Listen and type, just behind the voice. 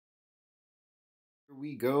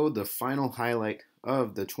We go, the final highlight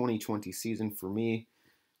of the 2020 season for me.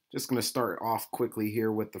 Just going to start off quickly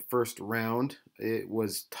here with the first round. It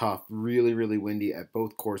was tough, really, really windy at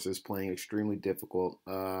both courses, playing extremely difficult.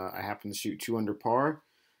 I happened to shoot 2 under par.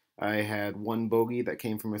 I had one bogey that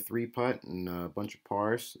came from a 3-putt and a bunch of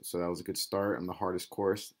pars, so that was a good start on the hardest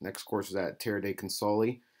course. Next course was at Terra dei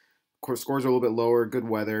Consoli. Course scores are a little bit lower, good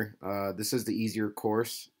weather. This is the easier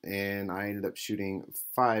course, and I ended up shooting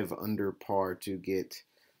 5 under par to get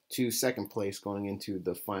to second place going into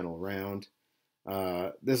the final round.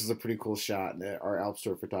 This is a pretty cool shot. Our Alps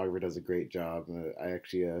Tour photographer does a great job. I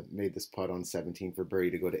actually made this putt on 17 for birdie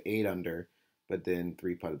to go to 8 under, but then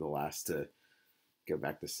 3-putted the last to go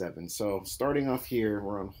back to 7. So starting off here,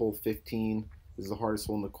 we're on hole 15. This is the hardest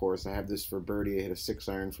hole in the course. I have this for birdie. I hit a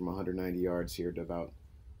 6-iron from 190 yards here to about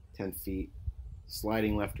 10 feet.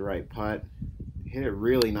 Sliding left to right putt. Hit it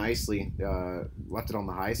really nicely. Left it on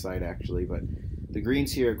the high side actually, but the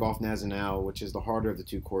greens here at Golf Nacional, which is the harder of the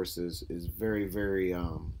two courses, is very, very,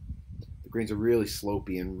 the greens are really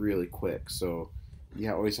slopey and really quick, so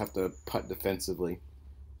you always have to putt defensively.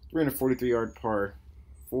 343-yard par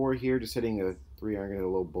 4 here, just hitting a 3-iron, getting a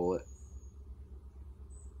low bullet.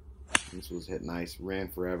 This was hit nice, ran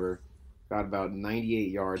forever. Got about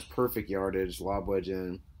 98 yards, perfect yardage, lob wedge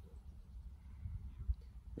in.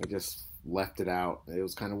 I just left it out. It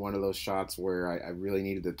was kind of one of those shots where I really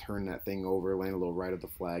needed to turn that thing over, land a little right of the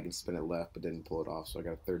flag, and spin it left, but didn't pull it off. So I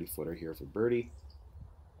got a 30-footer here for birdie.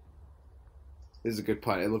 This is a good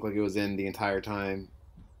putt. It looked like it was in the entire time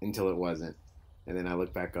until it wasn't. And then I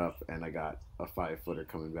looked back up, and I got a 5-footer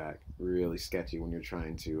coming back. Really sketchy when you're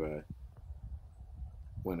trying to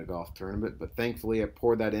win a golf tournament, but thankfully I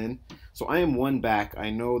poured that in. So I am 1 back. I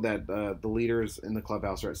know that the leaders in the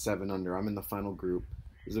clubhouse are at 7 under. I'm in the final group.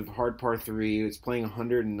 It was a hard par 3. It's playing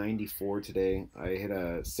 194 today. I hit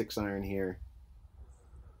a 6-iron here.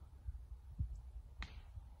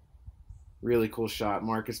 Really cool shot.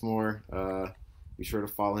 Marcus Moore, be sure to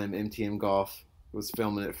follow him. MTM Golf was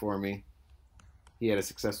filming it for me. He had a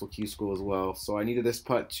successful Q school as well. So I needed this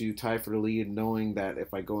putt to tie for the lead, knowing that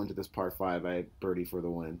if I go into this par 5, I had birdie for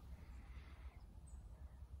the win.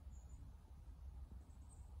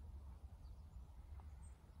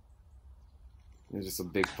 It was just a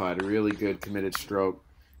big putt, a really good committed stroke.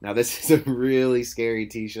 Now this is a really scary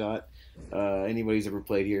tee shot. Anybody who's ever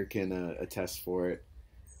played here can attest for it.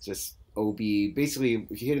 It's just OB. Basically,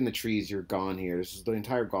 if you hit in the trees, you're gone here. This is the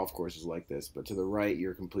entire golf course is like this, but to the right,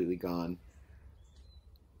 you're completely gone.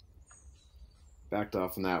 Backed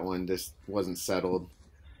off on that one, just wasn't settled.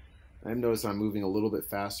 I've noticed I'm moving a little bit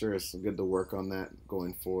faster. It's good to work on that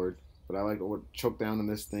going forward. But I like to choke down on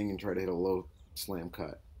this thing and try to hit a low slam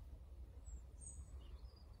cut.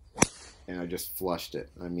 And I just flushed it.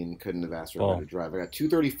 I mean, couldn't have asked for a better drive. I got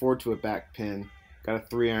 234 to a back pin. Got a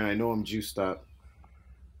 3-iron. I know I'm juiced up.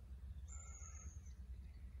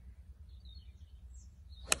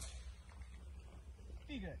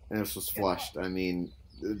 And this was flushed. I mean,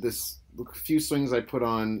 this few swings I put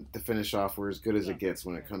on to finish off were as good as it gets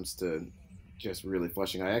when it comes to just really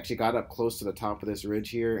flushing. I actually got up close to the top of this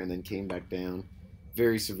ridge here and then came back down.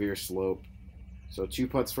 Very severe slope. So 2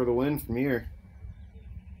 putts for the win from here.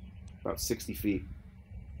 About 60 feet.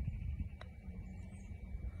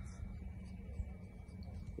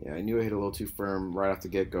 Yeah, I knew I hit a little too firm right off the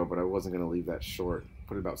get-go, but I wasn't going to leave that short.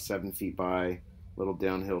 Put it about 7 feet by. Little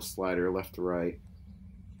downhill slider, left to right.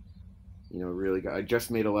 You know, really got. I just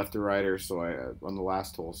made a left to righter, so on the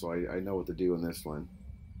last hole, so I know what to do in this one.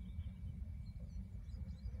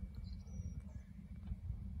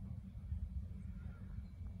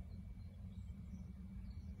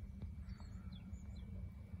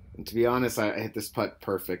 And to be honest, I hit this putt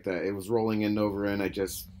perfect. It was rolling in over in.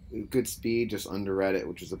 Good speed, just underread it,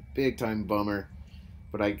 which was a big time bummer.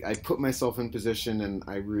 But I put myself in position, and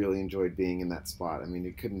I really enjoyed being in that spot. I mean,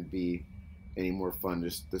 it couldn't be any more fun.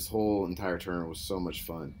 Just this whole entire tournament was so much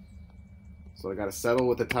fun. So I got to settle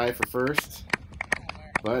with a tie for first.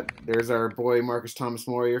 But there's our boy Marcus Thomas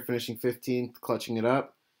Moyer finishing 15th, clutching it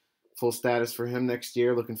up. Full status for him next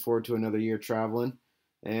year. Looking forward to another year traveling.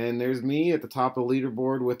 And there's me at the top of the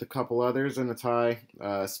leaderboard with a couple others in a tie.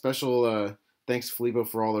 Special thanks to Filippo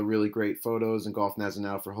for all the really great photos and Golf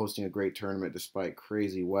Nacional for hosting a great tournament despite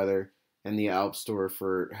crazy weather, and the Alps Tour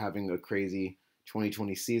for having a crazy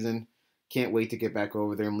 2020 season. Can't wait to get back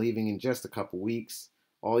over there. I'm leaving in just a couple weeks.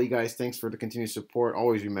 All you guys, thanks for the continued support.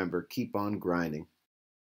 Always remember, keep on grinding.